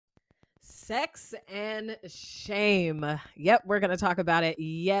Sex and shame. Yep, we're going to talk about it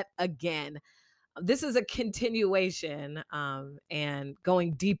yet again. This is a continuation and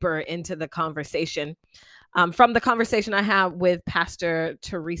going deeper into the conversation from the conversation I have with Pastor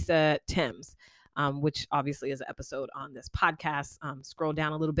Teresa Timms, which obviously is an episode on this podcast. Scroll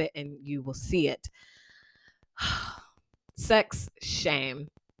down a little bit and you will see it. Sex, shame.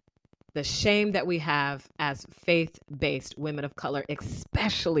 The shame that we have as faith-based women of color,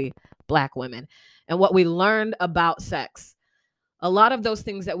 especially Black women, and what we learned about sex. A lot of those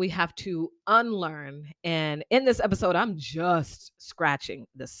things that we have to unlearn. And in this episode, I'm just scratching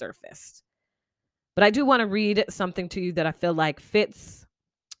the surface. But I do want to read something to you that I feel like fits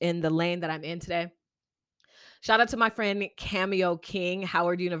in the lane that I'm in today. Shout out to my friend Cameo King,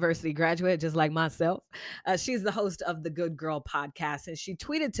 Howard University graduate, just like myself. She's the host of the Good Girl podcast. And she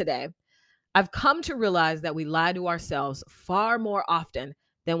tweeted today, "I've come to realize that we lie to ourselves far more often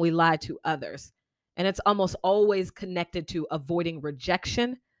than we lie to others. And it's almost always connected to avoiding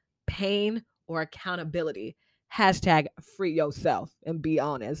rejection, pain, or accountability. Hashtag free yourself and be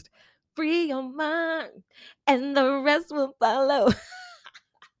honest. Free your mind and the rest will follow."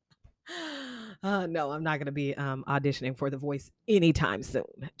 No, I'm not going to be auditioning for The Voice anytime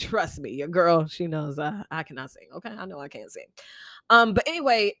soon. Trust me, your girl, she knows I cannot sing. Okay, I know I can't sing. But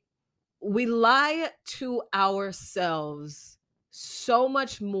anyway, we lie to ourselves so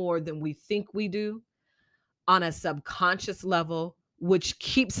much more than we think we do on a subconscious level, which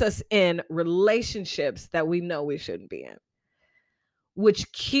keeps us in relationships that we know we shouldn't be in,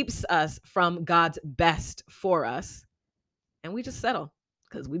 which keeps us from God's best for us. And we just settle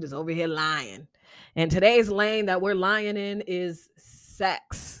because we just over here lying. And today's lane that we're lying in is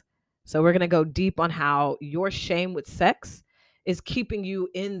sex. So we're going to go deep on how your shame with sex is keeping you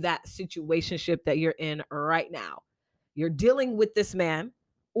in that situationship that you're in right now. You're dealing with this man,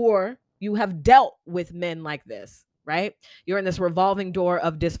 or you have dealt with men like this, right? You're in this revolving door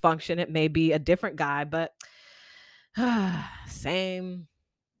of dysfunction. It may be a different guy, but same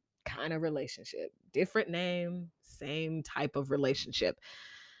kind of relationship, different name, same type of relationship.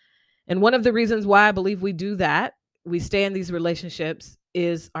 And one of the reasons why I believe we do that, we stay in these relationships,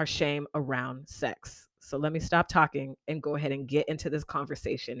 is our shame around sex. So let me stop talking and go ahead and get into this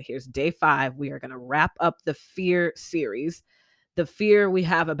conversation. Here's day 5. We are going to wrap up the fear series, the fear we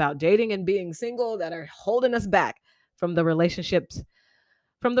have about dating and being single that are holding us back from the relationship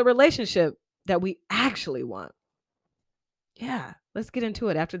that we actually want. Yeah, let's get into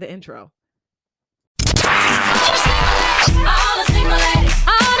it after the intro. All the single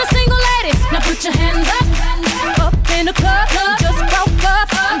ladies, now put your hands up in the club, just broke up,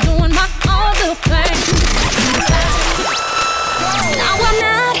 I'm doing my own little thing. Now I'm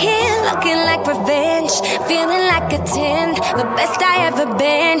out here looking like revenge, feeling like a 10, the best I ever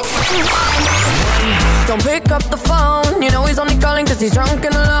been. Don't pick up the phone, you know he's only calling cause he's drunk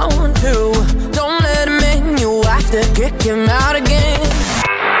and alone too. Don't let him in, you have to kick him out again.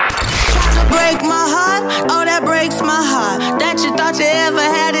 Break my heart, oh that breaks my heart. That you thought you ever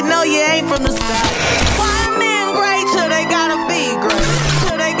had it, no you ain't from the start. Why men great till they gotta be great?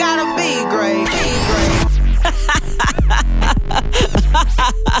 Till they gotta be great,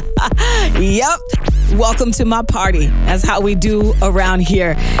 Yep. Welcome to my party. That's how we do around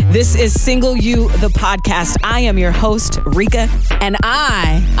here. This is Single You, the podcast. I am your host, Rika, and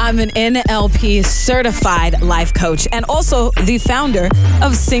I'm an NLP certified life coach and also the founder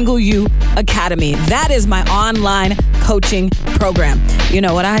of Single You Academy. That is my online coaching program. You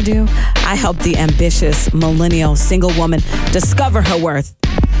know what I do? I help the ambitious millennial single woman discover her worth.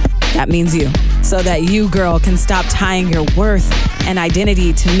 That means you. So that you, girl, can stop tying your worth and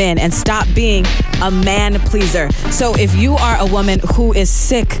identity to men and stop being a man pleaser. So if you are a woman who is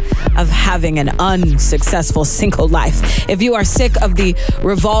sick of having an unsuccessful single life, if you are sick of the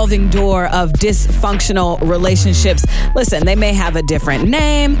revolving door of dysfunctional relationships, listen, they may have a different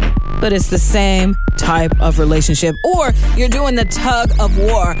name, but it's the same type of relationship. Or you're doing the tug of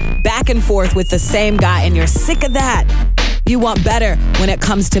war back and forth with the same guy and you're sick of that. You want better when it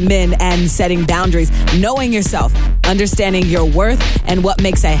comes to men and setting boundaries, knowing yourself, understanding your worth, and what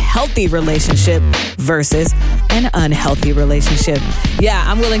makes a healthy relationship versus an unhealthy relationship. Yeah,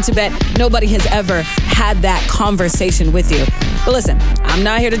 I'm willing to bet nobody has ever had that conversation with you. But listen, I'm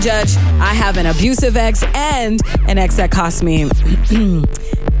not here to judge. I have an abusive ex and an ex that cost me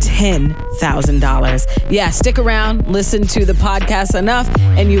 $10,000. Yeah, stick around, listen to the podcast enough,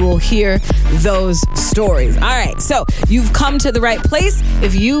 and you will hear those stories. All right, so you've come to the right place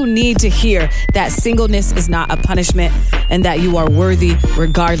if you need to hear that singleness is not a punishment and that you are worthy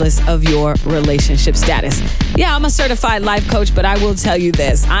regardless of your relationship status. Yeah, I'm a certified life coach, but I will tell you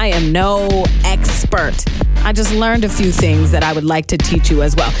this. I am no expert. I just learned a few things that I would like to teach you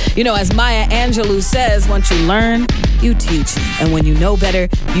as well. You know, as Maya Angelou says, once you learn, you teach. And when you know better,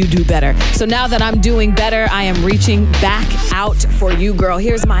 you do better. So now that I'm doing better, I am reaching back out for you, girl.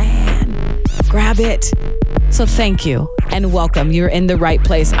 Here's my hand. Grab it. So thank you and welcome. You're in the right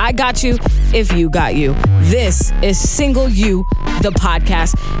place. I got you if you got you. This is Single You, the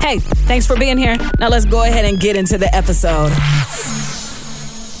podcast. Hey, thanks for being here. Now let's go ahead and get into the episode.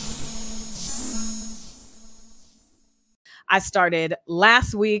 I started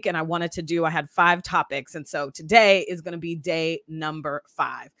last week and I had 5 topics. And so today is going to be day number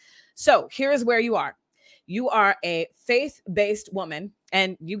 5. So here's where you are. You are a faith-based woman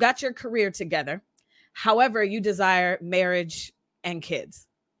and you got your career together. However, you desire marriage and kids.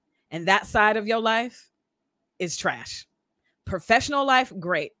 And that side of your life is trash. Professional life,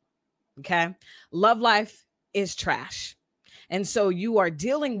 great. Okay. Love life is trash. And so you are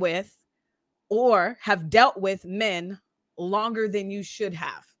dealing with or have dealt with men longer than you should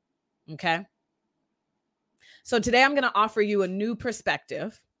have. Okay. So today I'm going to offer you a new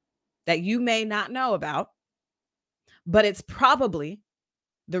perspective that you may not know about, but it's probably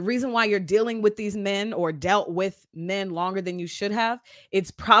the reason why you're dealing with these men or dealt with men longer than you should have.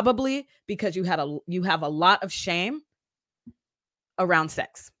 It's probably because you have a lot of shame around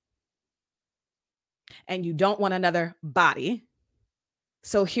sex and you don't want another body.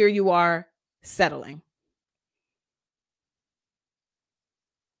 So here you are settling.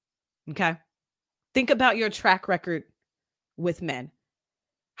 Okay. Think about your track record with men.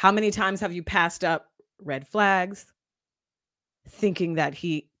 How many times have you passed up red flags, thinking that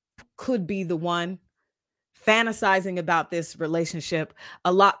he could be the one, fantasizing about this relationship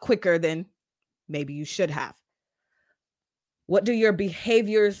a lot quicker than maybe you should have? What do your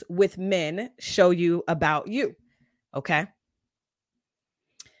behaviors with men show you about you? Okay.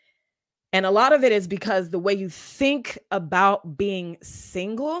 And a lot of it is because the way you think about being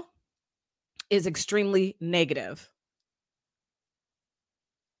single is extremely negative.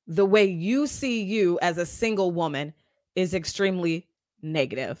 The way you see you as a single woman is extremely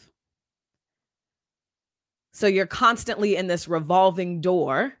negative. So you're constantly in this revolving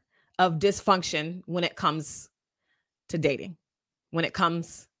door of dysfunction when it comes to dating, when it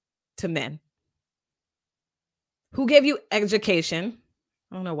comes to men. Who gave you education?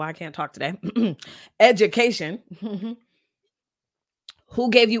 I don't know why I can't talk today. Education. Who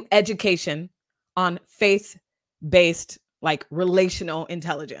gave you education on faith-based, like relational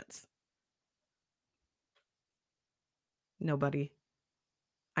intelligence? Nobody.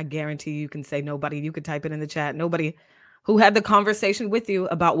 I guarantee you can say nobody. You could type it in the chat. Nobody. Who had the conversation with you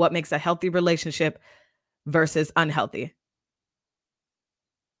about what makes a healthy relationship versus unhealthy?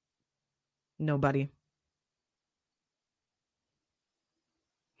 Nobody.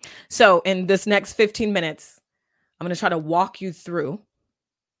 So in this next 15 minutes, I'm going to try to walk you through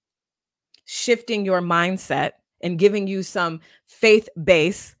shifting your mindset and giving you some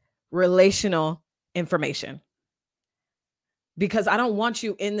faith-based relational information. Because I don't want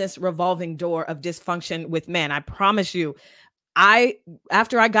you in this revolving door of dysfunction with men. I promise you,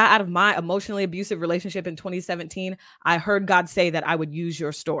 after I got out of my emotionally abusive relationship in 2017, I heard God say that I would use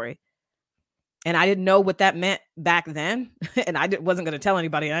your story. And I didn't know what that meant back then. And I wasn't going to tell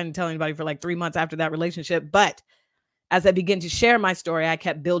anybody. I didn't tell anybody for like 3 months after that relationship. But as I began to share my story, I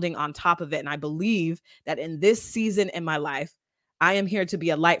kept building on top of it. And I believe that in this season in my life, I am here to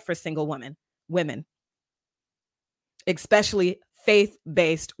be a light for single women, especially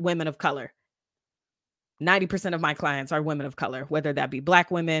faith-based women of color. 90% of my clients are women of color, whether that be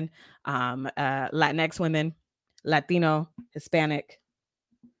Black women, Latinx women, Latino, Hispanic,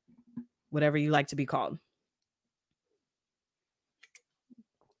 whatever you like to be called.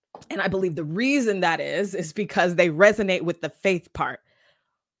 And I believe the reason that is because they resonate with the faith part.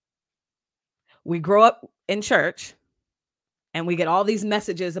 We grow up in church and we get all these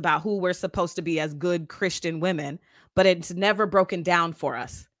messages about who we're supposed to be as good Christian women, but it's never broken down for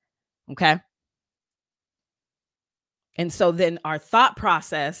us. Okay. And so then our thought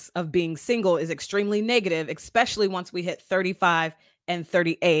process of being single is extremely negative, especially once we hit 35 and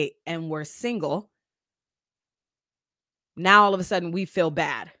 38 and we're single. Now, all of a sudden we feel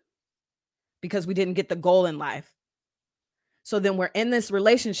bad because we didn't get the goal in life. So then we're in this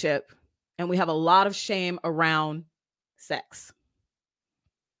relationship and we have a lot of shame around sex.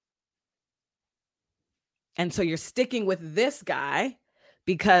 And so you're sticking with this guy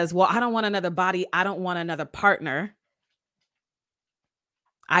because, well, I don't want another body. I don't want another partner.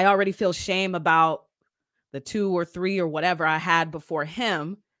 I already feel shame about the 2 or 3 or whatever I had before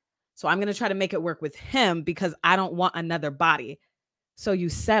him. So I'm going to try to make it work with him because I don't want another body. So you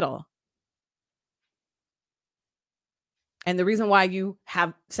settle. And the reason why you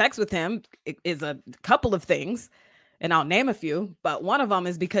have sex with him is a couple of things, and I'll name a few, but one of them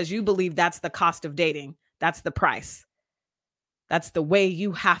is because you believe that's the cost of dating. That's the price. That's the way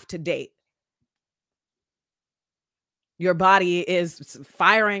you have to date. Your body is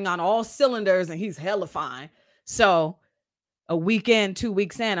firing on all cylinders and he's hella fine. So a week in, 2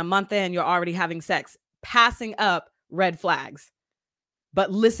 weeks in, a month in, you're already having sex, passing up red flags,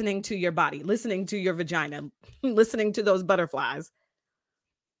 but listening to your body, listening to your vagina, listening to those butterflies.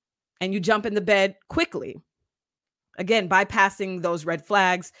 And you jump in the bed quickly. Again, bypassing those red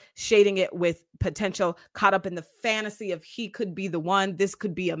flags, shading it with potential, caught up in the fantasy of he could be the one. This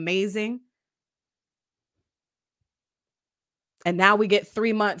could be amazing. And now we get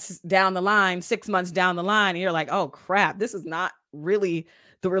 3 months down the line, 6 months down the line, and you're like, oh crap, this is not really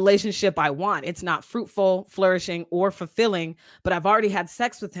the relationship I want. It's not fruitful, flourishing, or fulfilling, but I've already had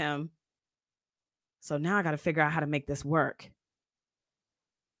sex with him. So now I got to figure out how to make this work.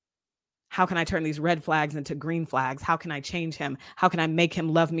 How can I turn these red flags into green flags? How can I change him? How can I make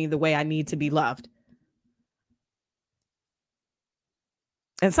him love me the way I need to be loved?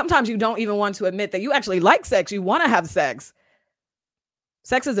 And sometimes you don't even want to admit that you actually like sex. You want to have sex.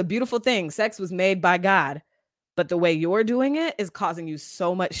 Sex is a beautiful thing. Sex was made by God, but the way you're doing it is causing you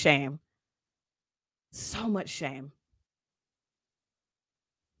so much shame. So much shame.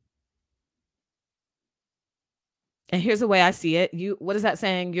 And here's the way I see it. What is that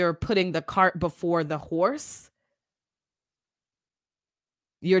saying? You're putting the cart before the horse.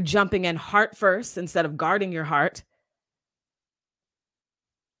 You're jumping in heart first instead of guarding your heart.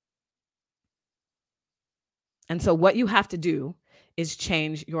 And so what you have to do is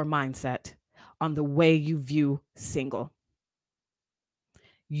change your mindset on the way you view single.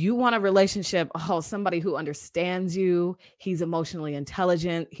 You want a relationship, somebody who understands you. He's emotionally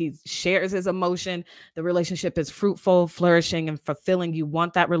intelligent. He shares his emotion. The relationship is fruitful, flourishing, and fulfilling. You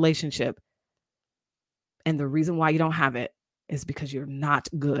want that relationship. And the reason why you don't have it is because you're not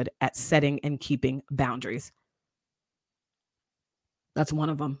good at setting and keeping boundaries. That's one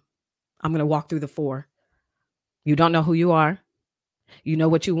of them. I'm going to walk through the 4. You don't know who you are. You know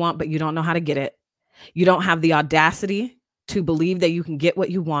what you want, but you don't know how to get it. You don't have the audacity to believe that you can get what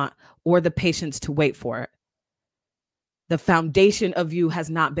you want or the patience to wait for it. The foundation of you has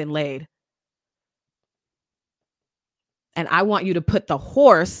not been laid. And I want you to put the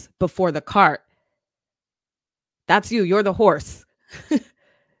horse before the cart. That's you. You're the horse.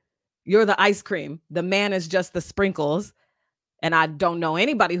 You're the ice cream. The man is just the sprinkles. And I don't know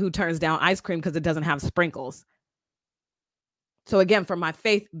anybody who turns down ice cream because it doesn't have sprinkles. So again, for my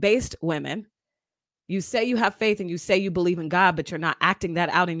faith-based women, you say you have faith and you say you believe in God, but you're not acting that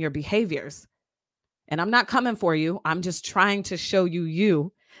out in your behaviors. And I'm not coming for you. I'm just trying to show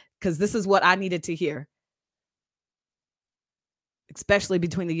you, because this is what I needed to hear. Especially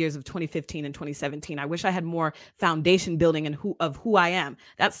between the years of 2015 and 2017. I wish I had more foundation building of who I am.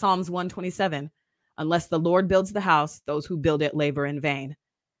 That's Psalms 127. Unless the Lord builds the house, those who build it labor in vain.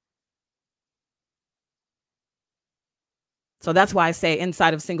 So that's why I say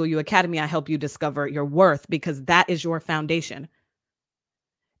inside of Single You Academy, I help you discover your worth, because that is your foundation.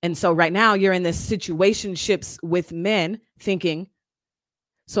 And so right now you're in this situationships with men thinking,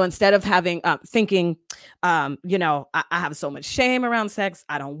 so instead of having I have so much shame around sex.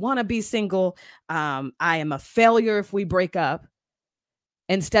 I don't want to be single. I am a failure if we break up.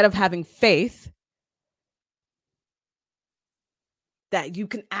 Instead of having faith that you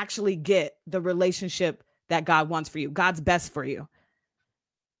can actually get the relationship that God wants for you, God's best for you.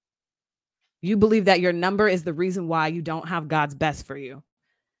 You believe that your number is the reason why you don't have God's best for you.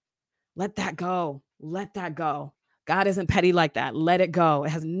 Let that go. Let that go. God isn't petty like that. Let it go.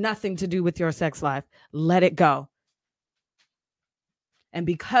 It has nothing to do with your sex life. Let it go. And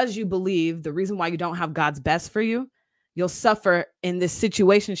because you believe the reason why you don't have God's best for you, you'll suffer in this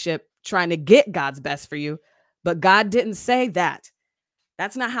situationship trying to get God's best for you. But God didn't say that.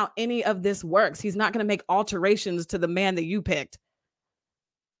 That's not how any of this works. He's not going to make alterations to the man that you picked.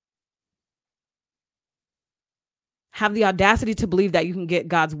 Have the audacity to believe that you can get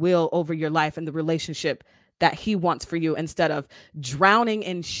God's will over your life and the relationship that he wants for you, instead of drowning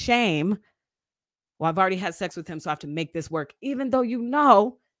in shame. Well, I've already had sex with him, so I have to make this work, even though you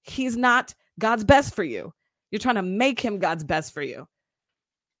know he's not God's best for you. You're trying to make him God's best for you.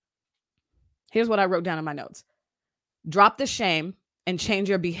 Here's what I wrote down in my notes. Drop the shame and change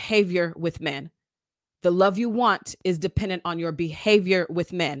your behavior with men. The love you want is dependent on your behavior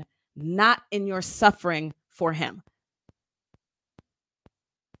with men, not in your suffering for him.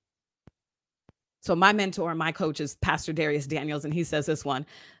 So my mentor, my coach is Pastor Darius Daniels, and he says this one: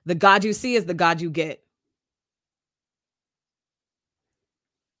 the God you see is the God you get.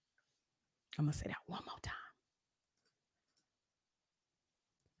 I'm going to say that one more time.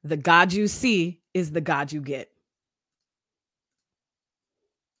 The God you see is the God you get.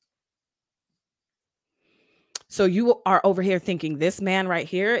 So you are over here thinking this man right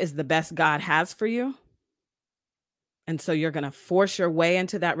here is the best God has for you. And so you're going to force your way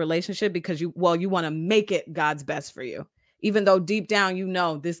into that relationship because you want to make it God's best for you, even though deep down, you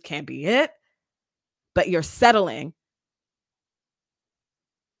know, this can't be it, but you're settling.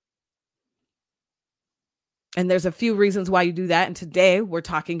 And there's a few reasons why you do that. And today we're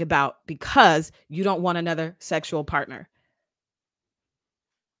talking about because you don't want another sexual partner.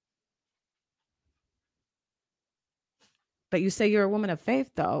 But you say you're a woman of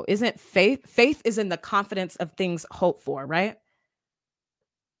faith, though. Isn't faith? Faith is in the confidence of things hoped for, right?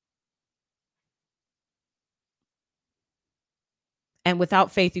 And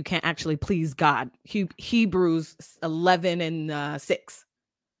without faith, you can't actually please God. Hebrews 11:6.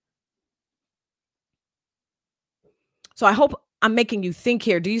 So I hope I'm making you think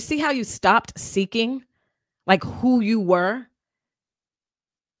here. Do you see how you stopped seeking like who you were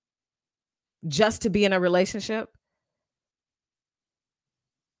just to be in a relationship?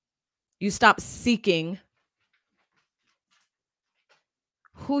 You stopped seeking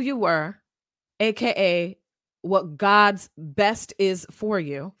who you were, aka what God's best is for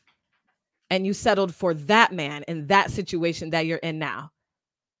you, and you settled for that man in that situation that you're in now.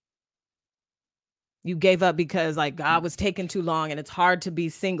 You gave up because like God was taking too long and it's hard to be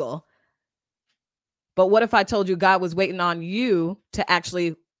single. But what if I told you God was waiting on you to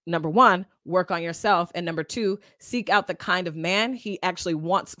actually, number one, work on yourself, and number two, seek out the kind of man he actually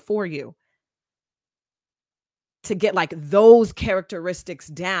wants for you, to get like those characteristics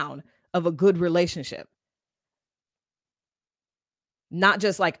down of a good relationship? Not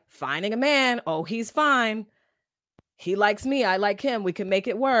just like finding a man. Oh, he's fine. He likes me. I like him. We can make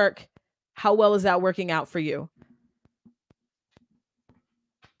it work. How well is that working out for you?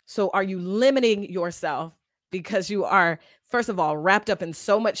 So are you limiting yourself because you are, first of all, wrapped up in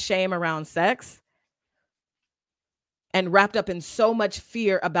so much shame around sex and wrapped up in so much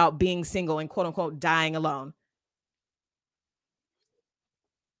fear about being single and quote unquote dying alone?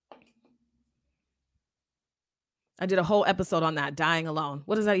 I did a whole episode on that, dying alone.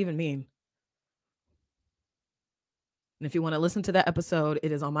 What does that even mean? And if you want to listen to that episode,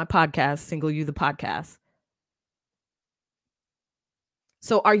 it is on my podcast, Single You the Podcast.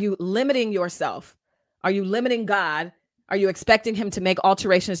 So are you limiting yourself? Are you limiting God? Are you expecting him to make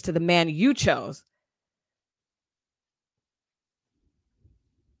alterations to the man you chose?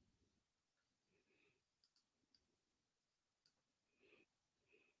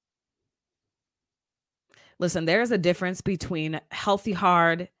 Listen, there is a difference between healthy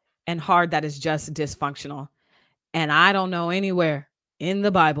hard and hard that is just dysfunctional. And I don't know anywhere in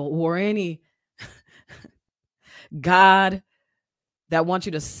the Bible or any God that wants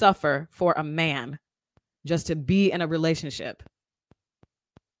you to suffer for a man just to be in a relationship.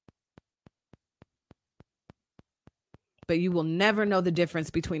 But you will never know the difference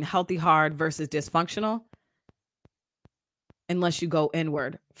between healthy hard versus dysfunctional unless you go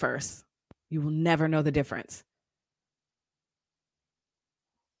inward first. You will never know the difference.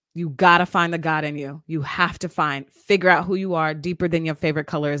 You got to find the God in you. You have to figure out who you are deeper than your favorite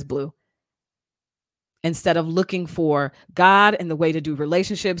color is blue. Instead of looking for God and the way to do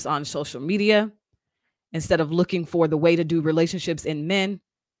relationships on social media, instead of looking for the way to do relationships in men,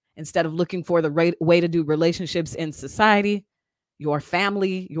 instead of looking for the way to do relationships in society, your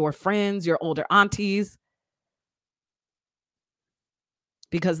family, your friends, your older aunties.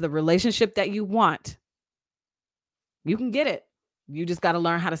 Because the relationship that you want, you can get it. You just got to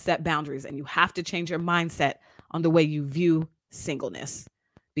learn how to set boundaries, and you have to change your mindset on the way you view singleness.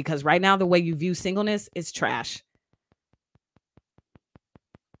 Because right now, the way you view singleness is trash.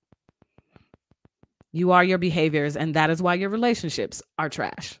 You are your behaviors, and that is why your relationships are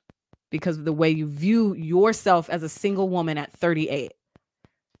trash. Because of the way you view yourself as a single woman at 38.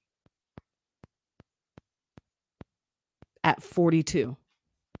 At 42.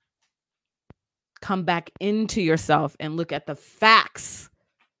 Come back into yourself and look at the facts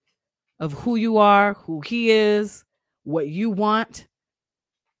of who you are, who he is, what you want.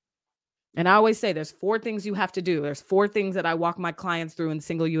 And I always say there's 4 things you have to do. There's 4 things that I walk my clients through in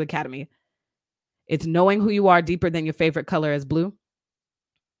Single You Academy. It's knowing who you are deeper than your favorite color is blue.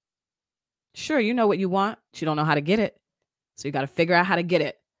 Sure, you know what you want, but you don't know how to get it. So you got to figure out how to get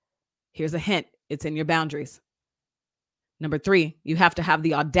it. Here's a hint. It's in your boundaries. Number 3, you have to have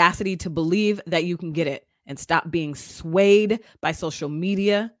the audacity to believe that you can get it and stop being swayed by social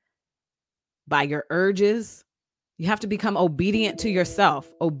media, by your urges. You have to become obedient to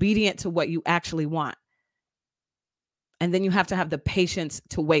yourself, obedient to what you actually want. And then you have to have the patience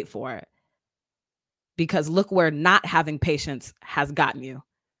to wait for it. Because look where not having patience has gotten you.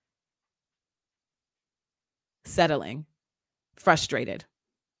 Settling, frustrated.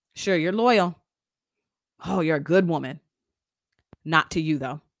 Sure, you're loyal. Oh, you're a good woman. Not to you,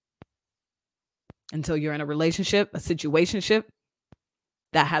 though. Until you're in a relationship, a situationship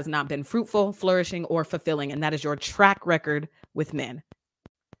that has not been fruitful, flourishing, or fulfilling. And that is your track record with men.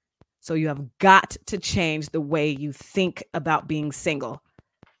 So you have got to change the way you think about being single,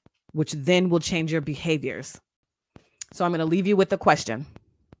 which then will change your behaviors. So I'm going to leave you with the question.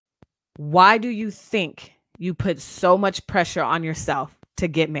 Why do you think you put so much pressure on yourself to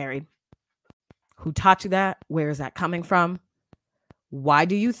get married? Who taught you that? Where is that coming from? Why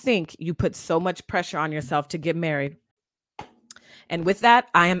do you think you put so much pressure on yourself to get married? And with that,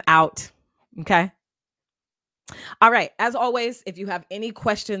 I am out. Okay. All right. As always, if you have any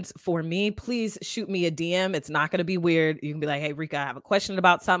questions for me, please shoot me a DM. It's not going to be weird. You can be like, hey, Rika, I have a question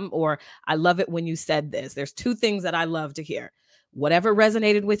about something, or I love it when you said this. There's 2 things that I love to hear. Whatever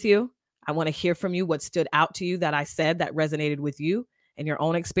resonated with you, I want to hear from you what stood out to you that I said that resonated with you and your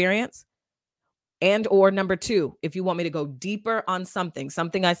own experience. And or number 2, if you want me to go deeper on something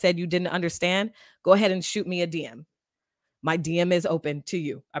I said you didn't understand, go ahead and shoot me a DM. My DM is open to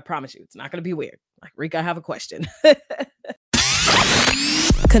you. I promise you. It's not going to be weird. Like, Rika, I have a question.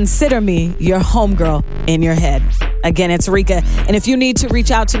 Consider me your homegirl in your head. Again, it's Rika. And if you need to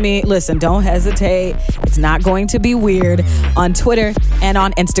reach out to me, listen, don't hesitate. It's not going to be weird. On Twitter and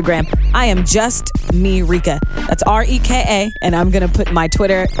on Instagram, I am just me, Rika. That's REKA. And I'm going to put my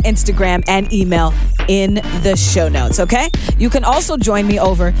Twitter, Instagram, and email in the show notes, okay? You can also join me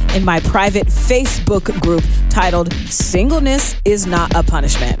over in my private Facebook group titled Singleness is Not a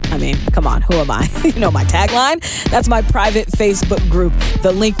Punishment. I mean, come on, who am I? You know my tagline? That's my private Facebook group.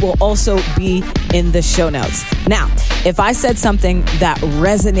 The link will also be in the show notes. Now, if I said something that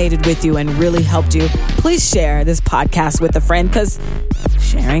resonated with you and really helped you, please share this podcast with a friend, because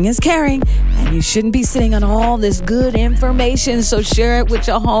sharing is caring and you shouldn't be sitting on all this good information. So share it with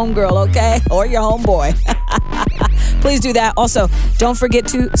your homegirl, okay? Or your homeboy. Please do that. Also, don't forget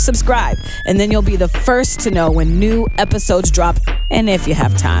to subscribe, and then you'll be the first to know when new episodes drop. And if you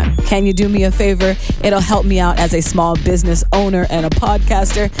have time, can you do me a favor? It'll help me out as a small business owner and a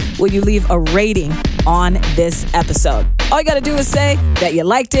podcaster. Will you leave a rating on this episode? All you got to do is say that you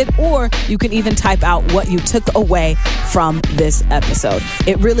liked it, or you can even type out what you took away from this episode.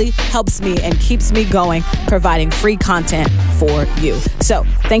 It really helps me and keeps me going, providing free content for you. So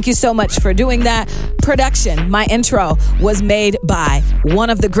thank you so much for doing that. Production, my intro was made by one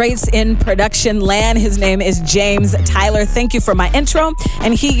of the greats in production land. His name is James Tyler. Thank you for my intro.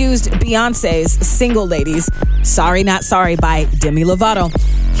 And he used Beyonce's Single Ladies, Sorry Not Sorry by Demi Lovato.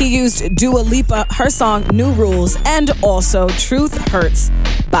 He used Dua Lipa, her song New Rules, and also Truth Hurts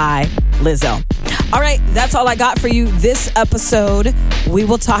by Lizzo. All right, that's all I got for you this episode. We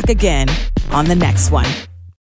will talk again on the next one.